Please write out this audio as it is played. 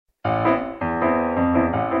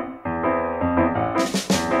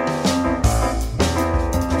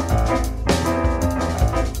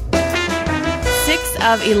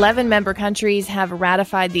of 11 member countries have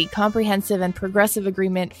ratified the Comprehensive and Progressive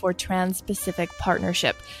Agreement for Trans-Pacific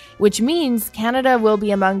Partnership, which means Canada will be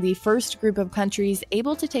among the first group of countries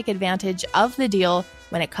able to take advantage of the deal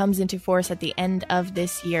when it comes into force at the end of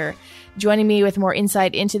this year. Joining me with more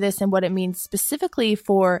insight into this and what it means specifically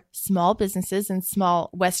for small businesses and small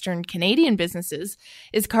Western Canadian businesses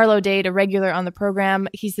is Carlo Dade, a regular on the program.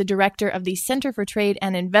 He's the director of the Centre for Trade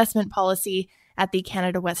and Investment Policy at the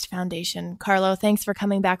Canada West Foundation. Carlo, thanks for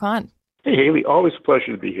coming back on. Hey, Haley, always a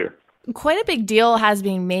pleasure to be here. Quite a big deal has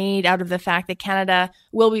been made out of the fact that Canada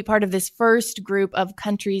will be part of this first group of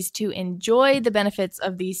countries to enjoy the benefits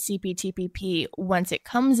of the CPTPP once it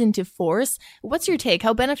comes into force. What's your take?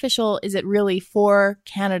 How beneficial is it really for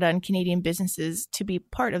Canada and Canadian businesses to be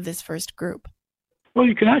part of this first group? Well,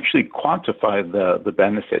 you can actually quantify the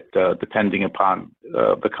benefit depending upon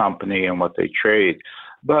the company and what they trade.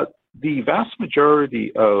 But the vast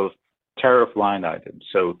majority of tariff line items,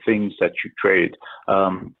 so things that you trade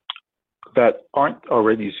that aren't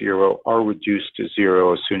already zero, are reduced to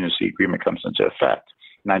zero as soon as the agreement comes into effect,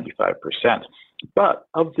 95%. But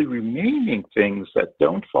of the remaining things that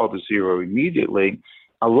don't fall to zero immediately,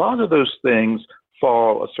 a lot of those things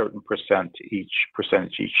fall a certain percentage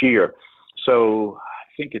each year. So I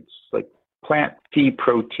think it's like plant feed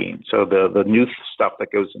protein, so the new stuff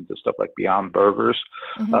that goes into stuff like Beyond Burgers,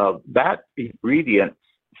 that ingredient,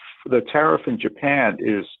 the tariff in Japan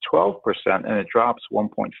is 12% and it drops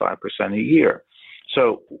 1.5% a year.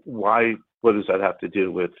 So what does that have to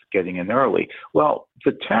do with getting in early? Well,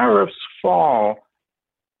 the tariffs fall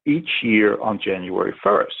each year on January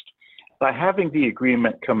 1st. By having the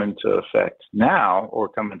agreement come into effect now or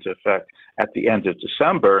come into effect at the end of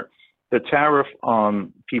December, the tariff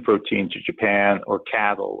on pea protein to Japan or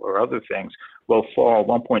cattle or other things will fall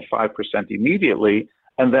 1.5% immediately,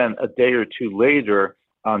 and then a day or two later,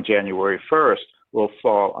 on January 1st, will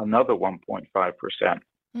fall another 1.5%.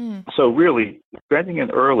 So really, getting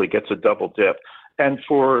in early gets a double dip. And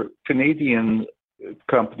for Canadian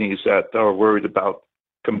companies that are worried about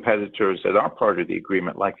competitors that aren't part of the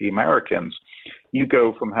agreement, like the Americans, you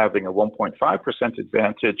go from having a 1.5%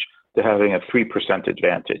 advantage to having a 3%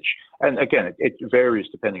 advantage. And again, it varies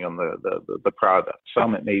depending on the product.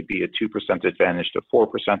 Some it may be a 2% advantage to 4%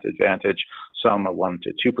 advantage, some a 1%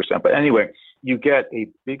 to 2%. But anyway, you get a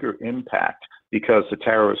bigger impact because the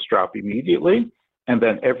tariffs drop immediately, and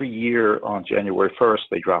then every year on January 1st,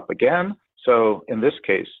 they drop again. So in this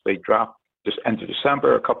case, they drop just end of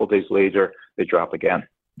December, a couple of days later, they drop again.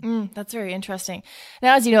 That's very interesting.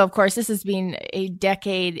 Now, as you know, of course, this has been a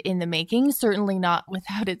decade in the making, certainly not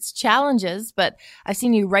without its challenges, but I've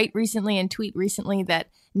seen you write recently and tweet recently that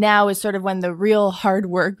now is sort of when the real hard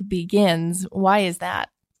work begins. Why is that?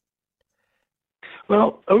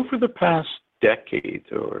 Well, over the past decade,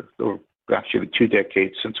 or actually 2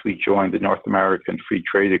 decades since we joined the North American Free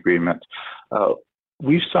Trade Agreement,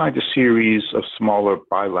 we've signed a series of smaller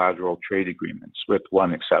bilateral trade agreements, with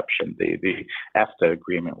one exception, the EFTA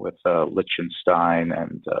agreement with Liechtenstein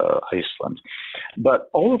and Iceland. But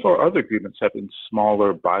all of our other agreements have been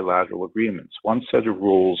smaller bilateral agreements, one set of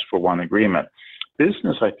rules for one agreement.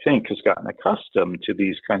 Business, I think, has gotten accustomed to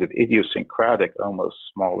these kind of idiosyncratic, almost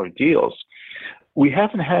smaller deals. We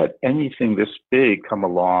haven't had anything this big come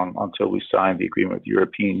along until we signed the agreement with the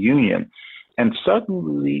European Union. And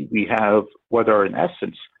suddenly we have what are in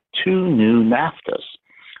essence 2 new NAFTAs.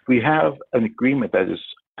 We have an agreement that is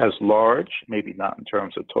as large, maybe not in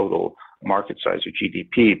terms of total market size or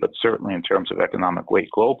GDP, but certainly in terms of economic weight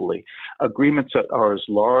globally. Agreements that are as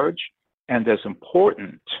large and as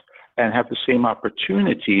important and have the same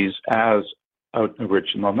opportunities as an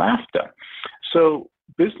original NAFTA. So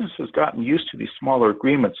business has gotten used to these smaller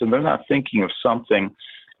agreements, and they're not thinking of something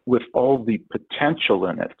with all the potential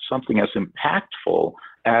in it, something as impactful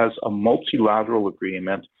as a multilateral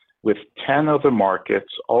agreement with 10 other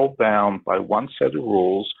markets, all bound by one set of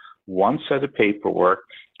rules, one set of paperwork,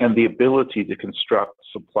 and the ability to construct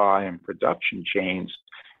supply and production chains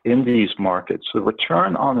in these markets. The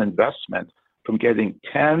return on investment from getting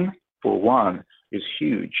 10 for one is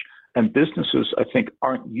huge. And businesses, I think,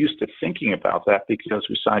 aren't used to thinking about that because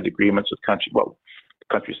we signed agreements with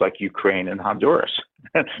countries like Ukraine and Honduras.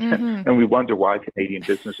 And we wonder why Canadian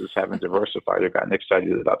businesses haven't diversified or gotten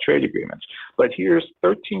excited about trade agreements. But here's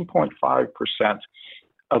 13.5%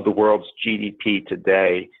 of the world's GDP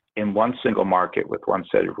today in one single market with one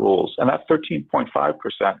set of rules. And that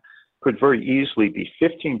 13.5% could very easily be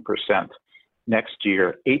 15% next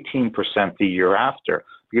year, 18% the year after,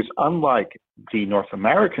 because unlike the North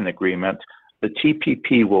American agreement, the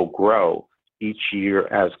TPP will grow each year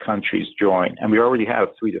as countries join. And we already have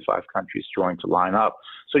 3 to 5 countries join to line up.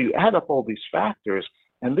 So you add up all these factors,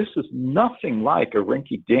 and this is nothing like a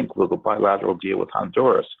rinky-dink little bilateral deal with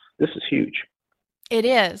Honduras. This is huge. It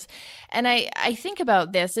is. And I think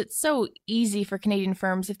about this. It's so easy for Canadian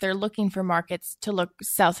firms, if they're looking for markets, to look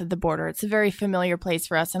south of the border. It's a very familiar place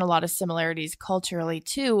for us and a lot of similarities culturally,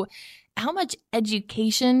 too. How much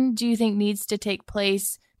education do you think needs to take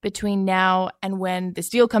place between now and when this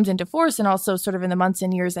deal comes into force, and also sort of in the months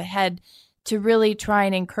and years ahead, to really try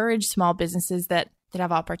and encourage small businesses that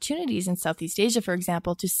have opportunities in Southeast Asia, for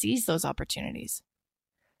example, to seize those opportunities?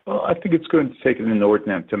 Well, I think it's going to take an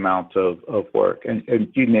inordinate amount of work, and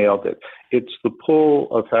you nailed it. It's the pull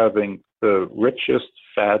of having the richest,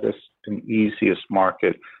 fattest, and easiest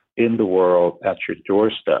market in the world at your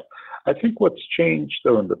doorstep. I think what's changed,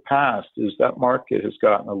 though, in the past is that market has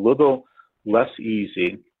gotten a little less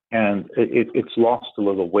easy, and it's lost a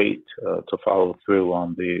little weight to follow through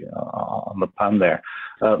on the pun there.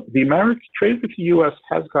 The American trade with the U.S.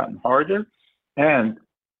 has gotten harder, and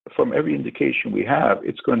from every indication we have,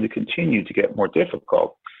 it's going to continue to get more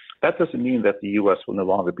difficult. That doesn't mean that the U.S. will no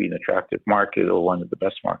longer be an attractive market or one of the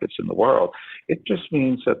best markets in the world. It just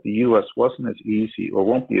means that the U.S. wasn't as easy or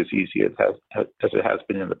won't be as easy as it has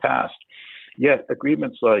been in the past. Yet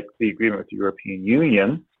agreements like the agreement with the European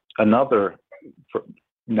Union, another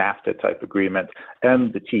NAFTA type agreement,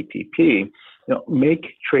 and the TPP, make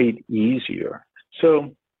trade easier.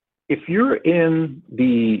 So if you're in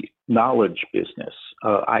the knowledge business,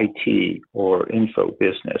 IT or info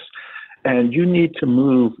business, and you need to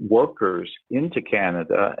move workers into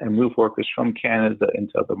Canada and move workers from Canada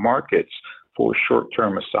into other markets for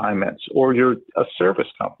short-term assignments, or you're a service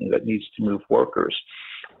company that needs to move workers,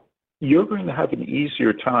 you're going to have an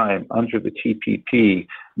easier time under the TPP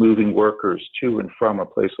moving workers to and from a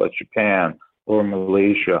place like Japan or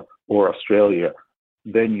Malaysia or Australia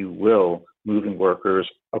than you will moving workers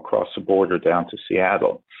across the border down to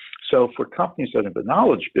Seattle. So for companies that are in the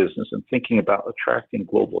knowledge business and thinking about attracting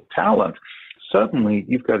global talent, suddenly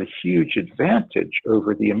you've got a huge advantage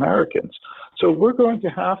over the Americans. So we're going to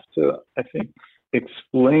have to, I think,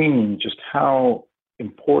 explain just how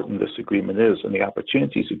important this agreement is and the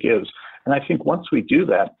opportunities it gives. And I think once we do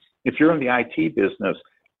that, if you're in the IT business,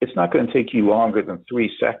 it's not going to take you longer than 3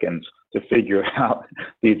 seconds to figure out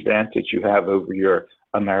the advantage you have over your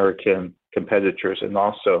American competitors, and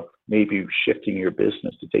also maybe shifting your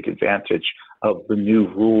business to take advantage of the new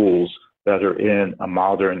rules that are in a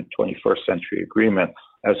modern 21st century agreement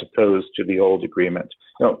as opposed to the old agreement.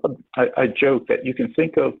 I joke that you can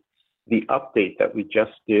think of the update that we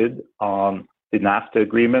just did on the NAFTA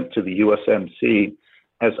agreement to the USMC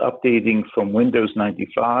as updating from Windows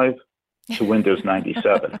 95 to Windows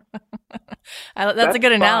 97. That's a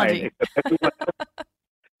good analogy.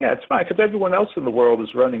 Yeah, it's fine because everyone else in the world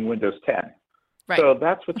is running Windows 10. Right. So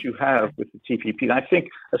that's what you have with the TPP. And I think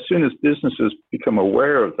as soon as businesses become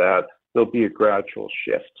aware of that, there'll be a gradual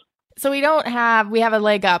shift. So we have a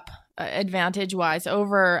leg up advantage-wise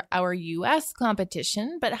over our U.S.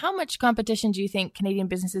 competition, but how much competition do you think Canadian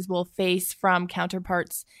businesses will face from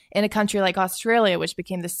counterparts in a country like Australia, which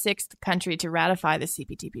became the 6th country to ratify the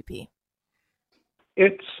CPTPP?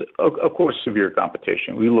 It's, of course, severe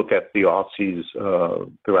competition. We look at the Aussies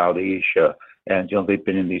throughout Asia, and they've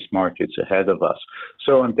been in these markets ahead of us.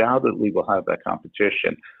 So undoubtedly, we'll have that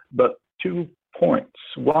competition. But 2 points.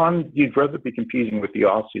 One, you'd rather be competing with the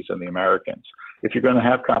Aussies than the Americans. If you're going to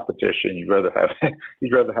have competition, you'd rather have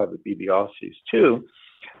it be the Aussies. 2,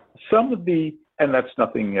 and that's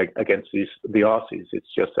nothing against the Aussies. It's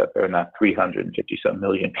just that they're not 350-some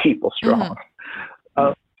million people strong.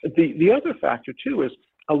 Mm-hmm. The other factor, too, is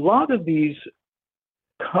a lot of these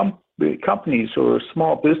companies or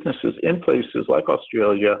small businesses in places like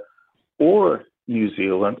Australia or New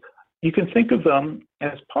Zealand, you can think of them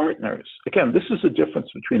as partners. Again, this is the difference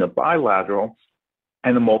between a bilateral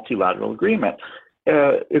and a multilateral agreement.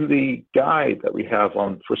 In the guide that we have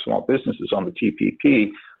for small businesses on the TPP,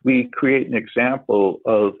 we create an example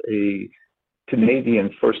of a Canadian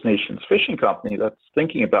First Nations fishing company that's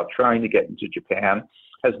thinking about trying to get into Japan,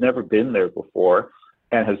 has never been there before,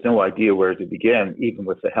 and has no idea where to begin, even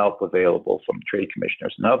with the help available from trade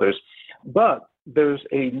commissioners and others. But there's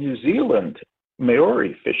a New Zealand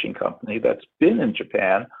Maori fishing company that's been in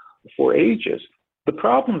Japan for ages. The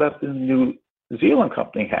problem that the New Zealand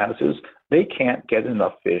company has is they can't get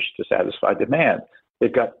enough fish to satisfy demand.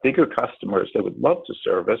 They've got bigger customers they would love to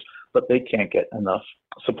service, but they can't get enough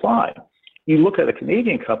supply. You look at a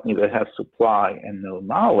Canadian company that has supply and no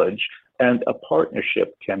knowledge, and a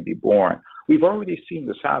partnership can be born. we've already seen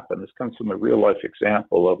this happen. This comes from a real-life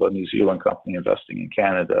example of a New Zealand company investing in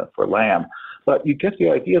Canada for lamb. But you get the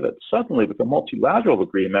idea that suddenly, with a multilateral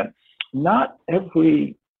agreement, not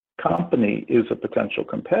every company is a potential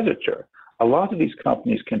competitor. A lot of these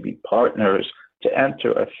companies can be partners to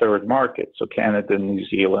enter a third market. So Canada and New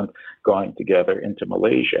Zealand going together into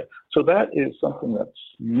Malaysia. So that is something that's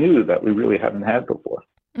new that we really haven't had before.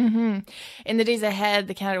 Mm-hmm. In the days ahead,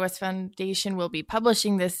 the Canada West Foundation will be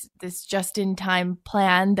publishing this just-in-time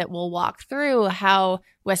plan that will walk through how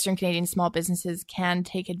Western Canadian small businesses can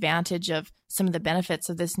take advantage of some of the benefits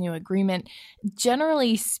of this new agreement.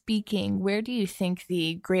 Generally speaking, where do you think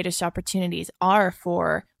the greatest opportunities are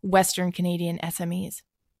for Western Canadian SMEs?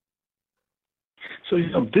 So,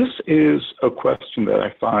 this is a question that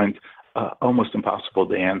I find almost impossible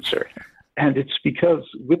to answer. And it's because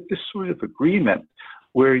with this sort of agreement,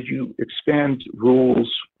 where you expand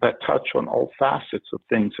rules that touch on all facets of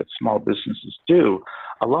things that small businesses do,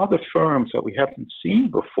 a lot of firms that we haven't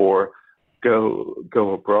seen before will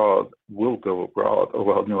go abroad, or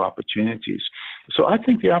will have new opportunities. So I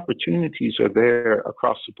think the opportunities are there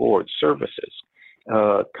across the board. Services,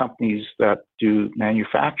 companies that do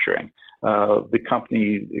manufacturing, the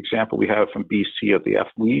company example we have from BC of the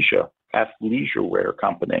athleisure wear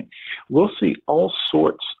company. We'll see all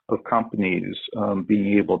sorts of companies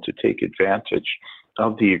being able to take advantage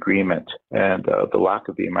of the agreement and the lack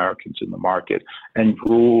of the Americans in the market, and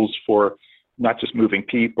rules for not just moving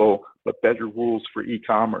people, but better rules for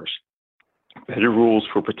e-commerce, better rules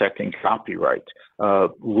for protecting copyright,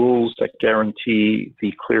 rules that guarantee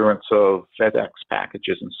the clearance of FedEx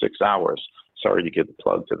packages in 6 hours. Sorry to give the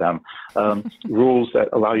plug to them. Rules that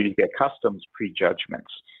allow you to get customs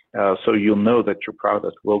prejudgments. So you'll know that your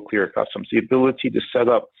product will clear customs. The ability to set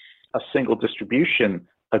up a single distribution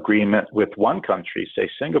agreement with one country, say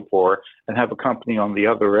Singapore, and have a company on the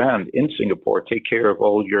other end in Singapore take care of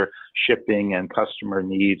all your shipping and customer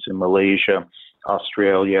needs in Malaysia,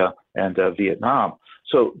 Australia, and Vietnam.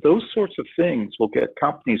 So those sorts of things will get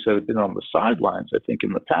companies that have been on the sidelines, I think,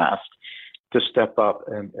 in the past, to step up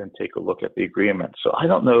and take a look at the agreement. So I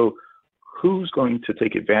don't know who's going to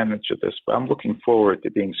take advantage of this, but I'm looking forward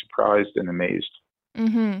to being surprised and amazed.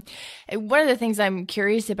 Mm-hmm. One of the things I'm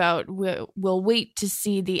curious about, we'll wait to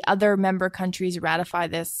see the other member countries ratify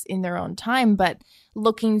this in their own time, but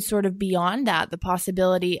looking sort of beyond that, the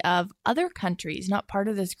possibility of other countries, not part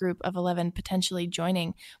of this group of 11, potentially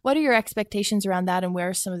joining. What are your expectations around that, and where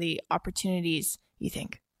are some of the opportunities, you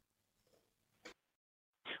think?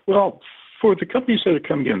 Well, for the companies that are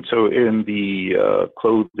coming in, so in the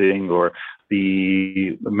clothing or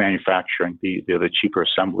the manufacturing, the cheaper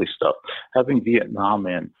assembly stuff, having Vietnam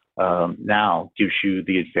in now gives you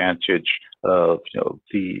the advantage of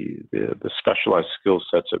the specialized skill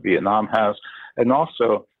sets that Vietnam has, and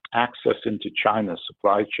also access into China's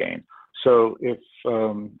supply chain. So if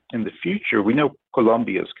in the future, we know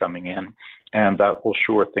Colombia is coming in, and that will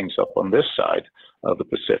shore things up on this side of the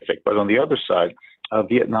Pacific. But on the other side,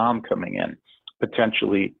 Vietnam coming in,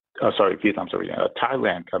 potentially,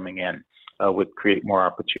 Thailand coming in would create more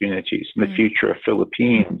opportunities. In the future,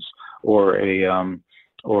 Philippines or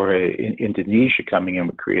Indonesia coming in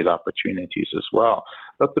would create opportunities as well.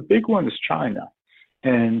 But the big one is China.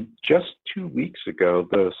 And just 2 weeks ago,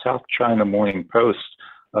 the South China Morning Post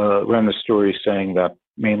ran a story saying that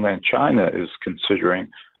mainland China is considering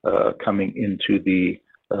coming into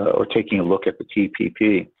or taking a look at the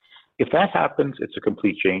TPP. If that happens, it's a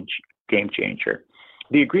complete game changer.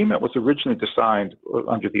 The agreement was originally designed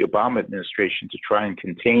under the Obama administration to try and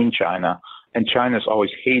contain China, and China's always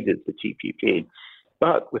hated the TPP.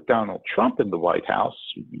 But with Donald Trump in the White House,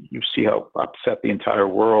 you see how upset the entire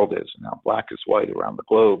world is, and how black is white around the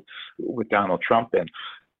globe with Donald Trump in.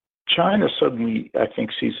 China suddenly, I think,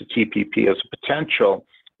 sees the TPP as a potential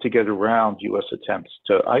to get around U.S. attempts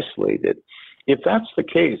to isolate it. If that's the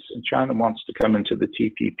case, and China wants to come into the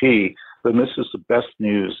TPP, then this is the best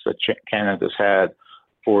news that Canada's had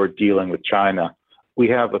for dealing with China. We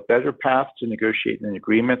have a better path to negotiating an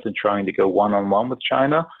agreement than trying to go one-on-one with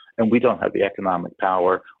China, and we don't have the economic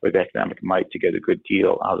power or the economic might to get a good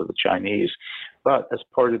deal out of the Chinese. But as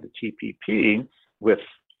part of the TPP, with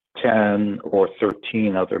 10 or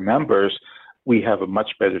 13 other members, we have a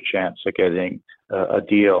much better chance of getting a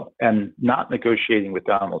deal. And not negotiating with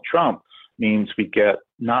Donald Trump means we get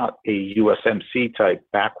not a USMC type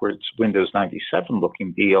backwards Windows 97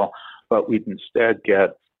 looking deal, but we'd instead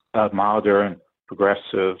get a modern,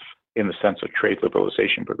 progressive, in the sense of trade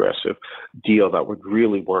liberalization, progressive deal that would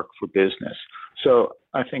really work for business. So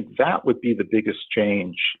I think that would be the biggest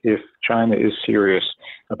change. If China is serious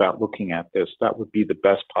about looking at this, that would be the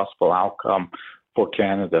best possible outcome for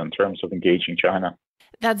Canada in terms of engaging China.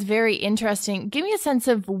 That's very interesting. Give me a sense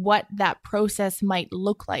of what that process might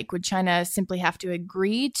look like. Would China simply have to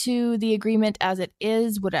agree to the agreement as it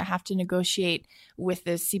is? Would it have to negotiate with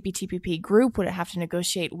the CPTPP group? Would it have to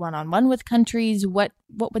negotiate one-on-one with countries? What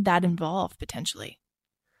would that involve potentially?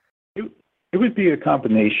 It would be a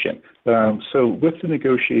combination. So with the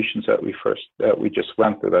negotiations that we just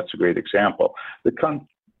went through, that's a great example. The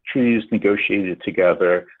countries negotiated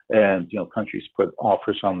together, and countries put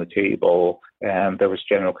offers on the table, and there was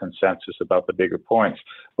general consensus about the bigger points.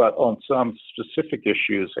 But on some specific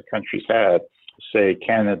issues that countries had, say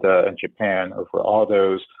Canada and Japan over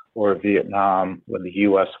autos, or Vietnam when the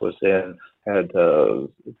U.S. was in, had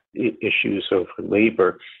issues over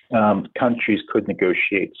labor, countries could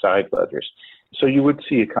negotiate side letters. So you would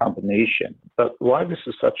see a combination. But why this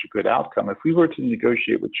is such a good outcome, if we were to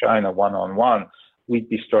negotiate with China one-on-one, we'd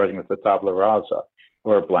be starting with a tabula rasa,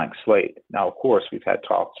 or a blank slate. Now, of course, we've had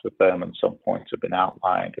talks with them, and some points have been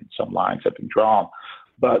outlined and some lines have been drawn.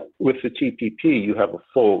 But with the TPP, you have a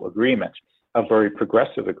full agreement, a very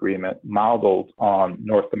progressive agreement modeled on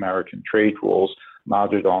North American trade rules,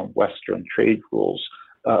 modeled on Western trade rules.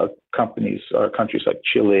 Countries like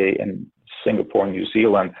Chile and Singapore and New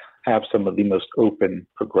Zealand have some of the most open,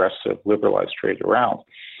 progressive, liberalized trade around.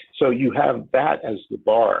 So you have that as the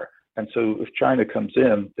bar. And so if China comes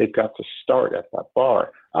in, they've got to start at that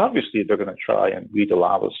bar. Obviously, they're going to try and read a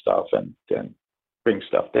lot of stuff and bring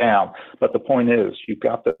stuff down. But the point is, you've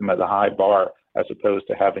got them at a high bar as opposed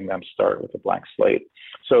to having them start with a blank slate.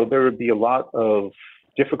 So there would be a lot of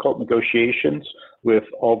difficult negotiations with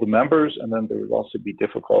all the members, and then there would also be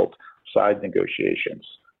difficult side negotiations.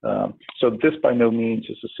 So this by no means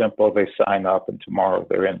is as simple, they sign up and tomorrow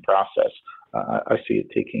they're in process. I see it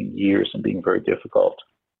taking years and being very difficult.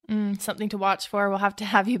 Something to watch for. We'll have to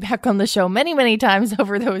have you back on the show many, many times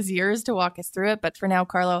over those years to walk us through it. But for now,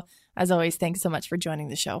 Carlo, as always, thanks so much for joining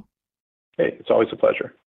the show. Hey, it's always a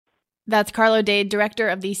pleasure. That's Carlo Dade, Director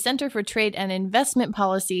of the Center for Trade and Investment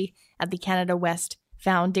Policy at the Canada West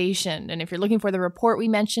Foundation. And if you're looking for the report we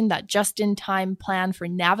mentioned, that just-in-time plan for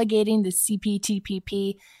navigating the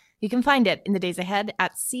CPTPP, you can find it in the days ahead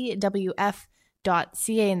at cwf.ca.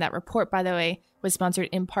 And that report, by the way, was sponsored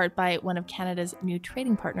in part by one of Canada's new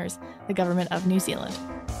trading partners, the Government of New Zealand.